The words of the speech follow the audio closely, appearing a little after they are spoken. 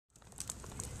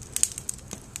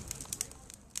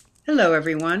Hello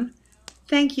everyone.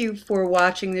 Thank you for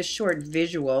watching this short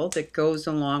visual that goes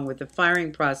along with the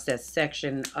firing process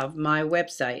section of my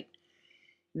website.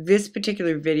 This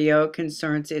particular video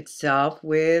concerns itself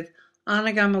with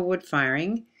Anagama wood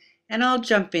firing, and I'll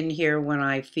jump in here when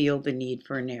I feel the need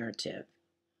for a narrative.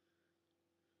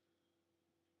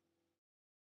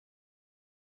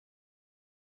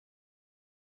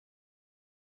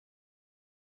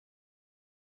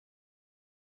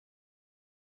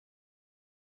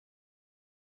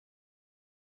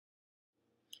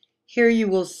 Here you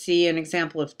will see an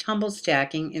example of tumble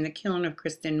stacking in the kiln of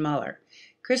Kristen Muller.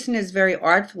 Kristen has very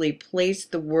artfully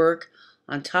placed the work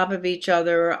on top of each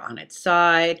other, on its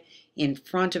side, in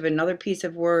front of another piece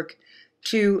of work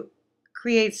to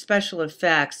create special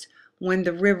effects when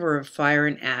the river of fire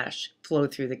and ash flow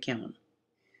through the kiln.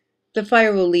 The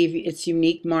fire will leave its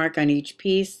unique mark on each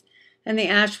piece, and the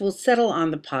ash will settle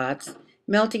on the pots,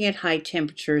 melting at high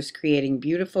temperatures, creating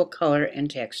beautiful color and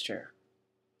texture.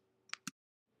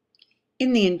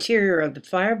 In the interior of the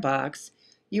firebox,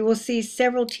 you will see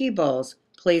several T-bowls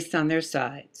placed on their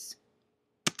sides.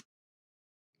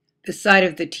 The side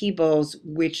of the T-bowls,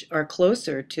 which are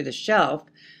closer to the shelf,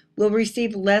 will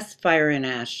receive less fire and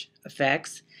ash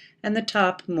effects, and the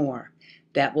top more.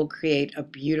 That will create a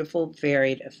beautiful,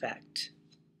 varied effect.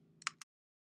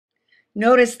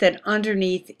 Notice that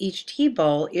underneath each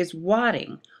T-bowl is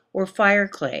wadding, or fire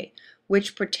clay,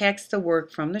 which protects the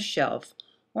work from the shelf,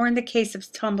 or in the case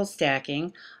of tumble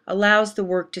stacking, allows the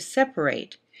work to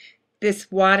separate.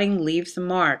 This wadding leaves a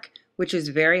mark, which is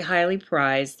very highly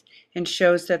prized and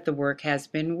shows that the work has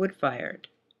been wood-fired.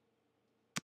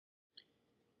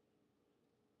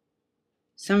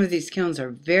 Some of these kilns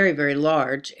are very, very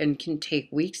large and can take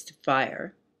weeks to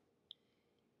fire.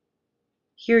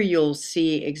 Here you'll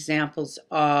see examples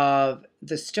of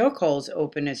the stoke holes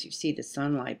open as you see the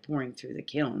sunlight pouring through the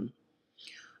kiln.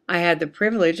 I had the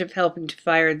privilege of helping to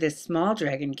fire this small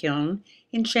dragon kiln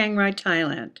in Chiang Rai,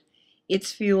 Thailand.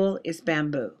 Its fuel is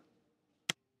bamboo.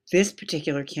 This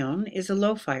particular kiln is a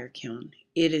low-fire kiln.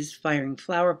 It is firing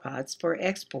flower pots for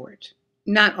export.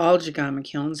 Not all Jgama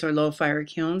kilns are low-fire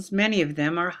kilns. Many of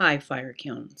them are high-fire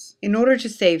kilns. In order to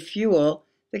save fuel,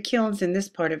 the kilns in this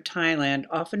part of Thailand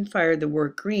often fire the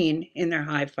work green in their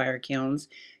high-fire kilns,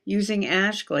 using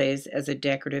ash glaze as a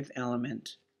decorative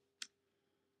element.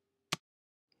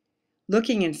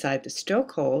 Looking inside the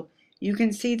stoke hole, you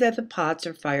can see that the pots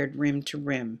are fired rim to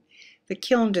rim. The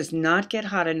kiln does not get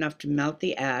hot enough to melt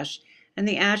the ash, and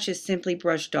the ash is simply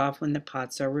brushed off when the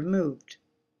pots are removed.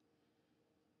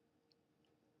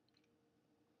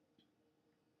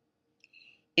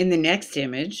 In the next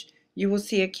image, you will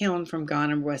see a kiln from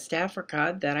Ghana, West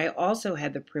Africa, that I also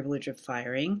had the privilege of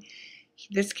firing.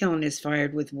 This kiln is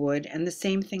fired with wood, and the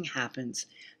same thing happens.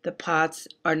 The pots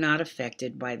are not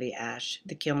affected by the ash.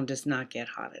 The kiln does not get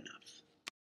hot enough.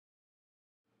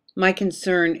 My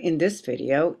concern in this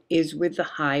video is with the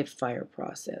high fire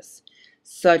process,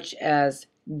 such as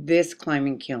this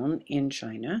climbing kiln in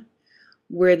China,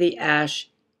 where the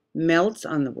ash melts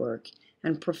on the work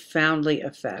and profoundly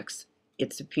affects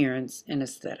its appearance and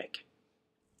aesthetic.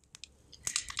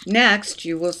 Next,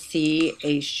 you will see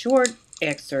a short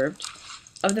excerpt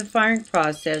of the firing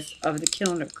process of the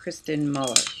kiln of Kristen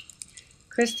Muller.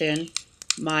 Kristen,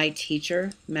 my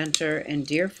teacher, mentor, and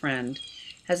dear friend,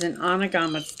 has an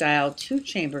Anagama-style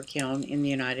two-chamber kiln in the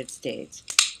United States,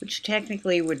 which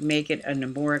technically would make it a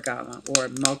Naborigama, or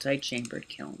multi-chambered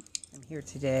kiln. I'm here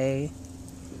today.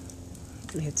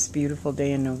 It's a beautiful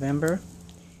day in November.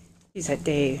 She's at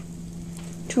day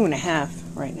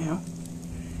 2.5 right now.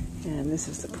 And this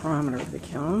is the parameter of the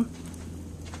kiln.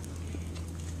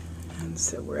 And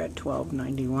so we're at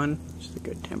 1291, which is a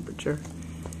good temperature.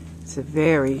 It's a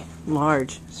very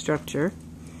large structure,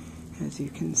 as you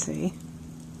can see.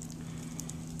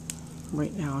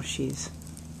 Right now she's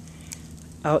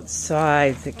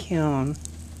outside the kiln.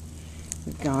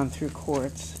 We've gone through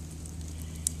quartz,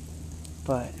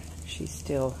 but she's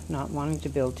still not wanting to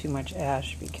build too much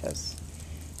ash because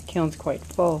the kiln's quite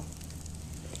full.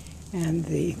 And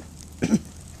the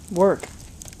work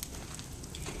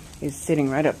is sitting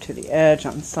right up to the edge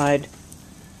on side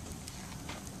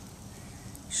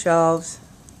shelves,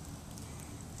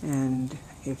 and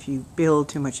if you build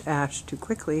too much ash too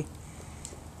quickly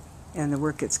and the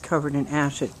work gets covered in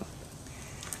ash at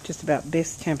just about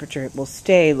this temperature, it will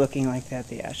stay looking like that.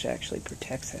 The ash actually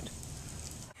protects it.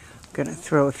 I'm going to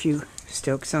throw a few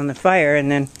stokes on the fire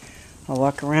and then I'll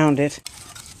walk around it.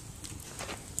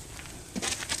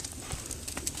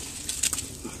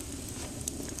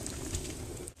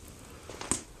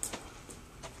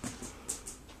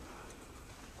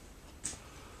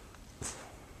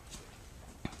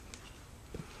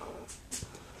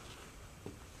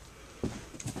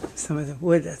 some of the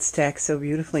wood that's stacked so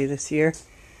beautifully this year.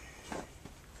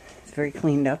 It's very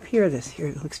cleaned up here this year.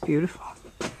 It looks beautiful.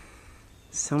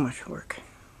 So much work.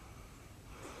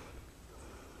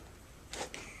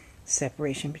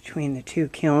 Separation between the two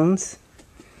kilns.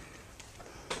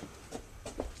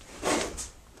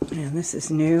 And this is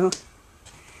new.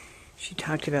 She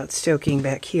talked about stoking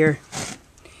back here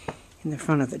in the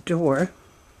front of the door.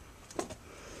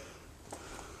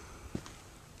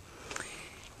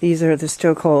 These are the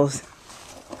stoke holes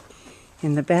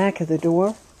in the back of the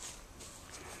door.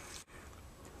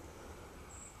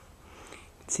 You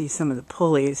can see some of the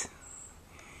pulleys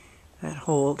that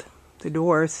hold the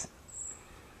doors.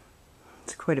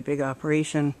 It's quite a big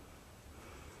operation.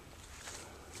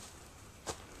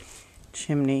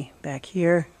 Chimney back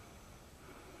here.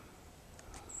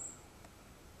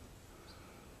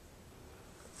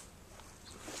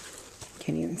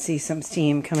 Can even see some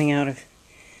steam coming out of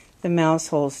the mouse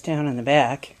holes down in the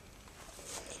back.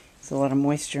 There's a lot of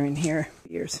moisture in here.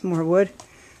 Here's more wood.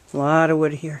 A lot of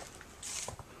wood here.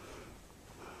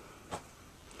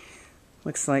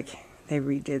 Looks like they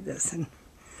redid this and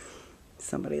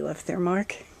somebody left their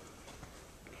mark.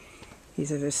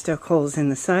 These are the stoke holes in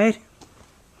the side.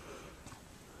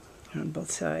 On both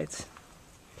sides.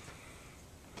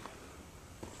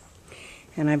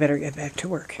 And I better get back to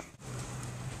work.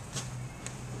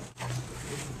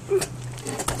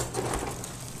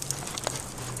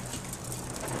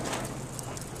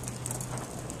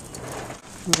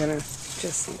 I'm gonna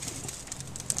just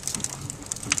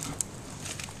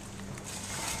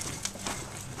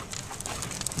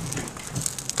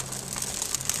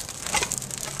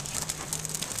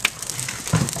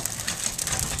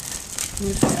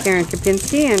this is Karen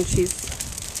Kapinski, and she's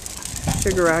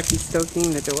Shigaraki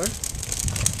stoking the door.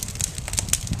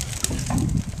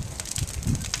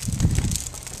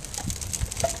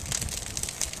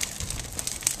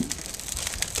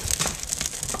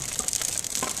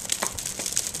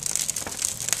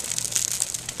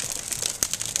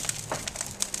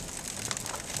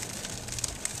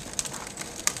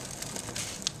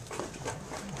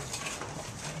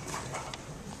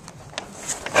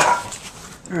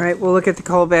 All right, we'll look at the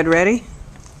coal bed. Ready?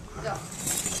 No.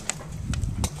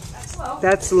 That's low.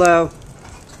 That's low.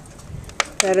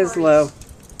 That is low.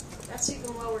 That's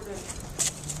even lower than.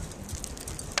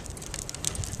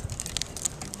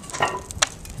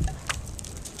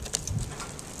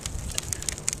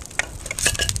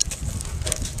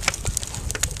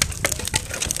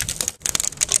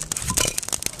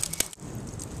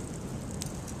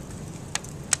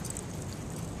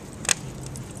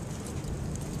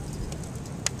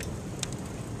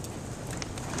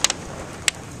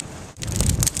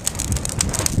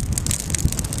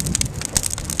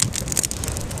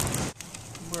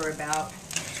 We're about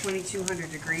 2,200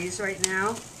 degrees right now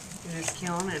in this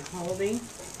kiln and holding.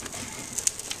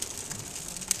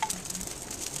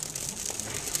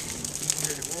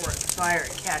 Hear the roar of the fire.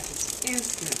 It catches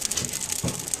instantly.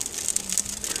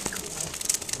 Very cool.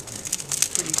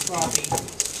 Pretty sloppy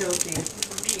stoking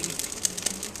for me.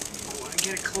 I want to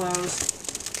get it closed.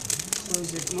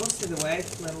 Close it most of the way.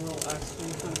 Let a little oxygen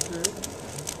come through.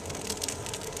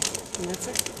 And that's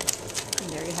it. And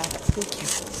there you have it. Thank you.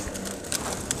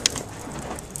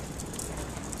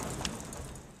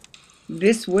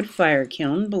 This wood fire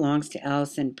kiln belongs to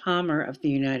Allison Palmer of the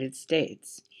United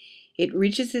States. It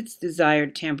reaches its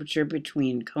desired temperature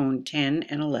between cone 10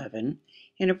 and 11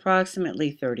 in approximately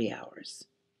 30 hours.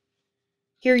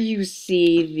 Here you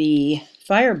see the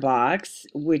firebox,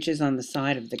 which is on the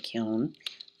side of the kiln.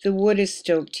 The wood is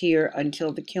stoked here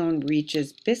until the kiln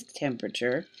reaches bisque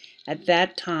temperature. At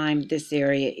that time, this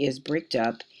area is bricked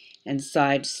up and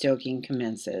side stoking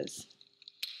commences.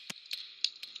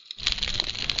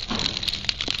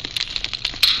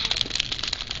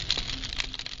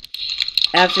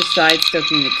 After side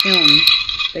stoking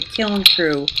the kiln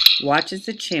crew watches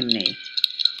the chimney.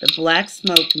 The black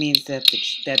smoke means that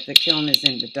the kiln is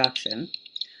in reduction.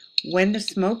 When the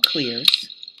smoke clears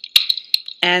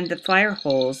and the fire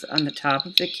holes on the top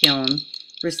of the kiln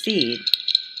recede,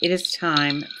 it is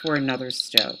time for another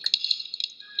stoke.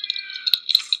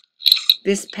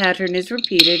 This pattern is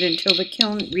repeated until the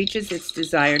kiln reaches its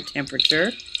desired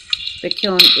temperature. The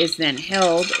kiln is then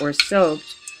held or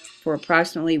soaked for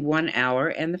approximately 1 hour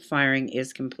and the firing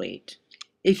is complete.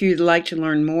 If you'd like to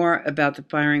learn more about the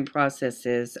firing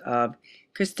processes of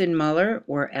Kristen Muller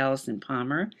or Allison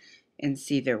Palmer and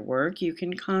see their work, you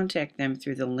can contact them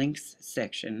through the links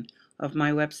section of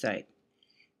my website.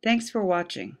 Thanks for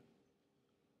watching.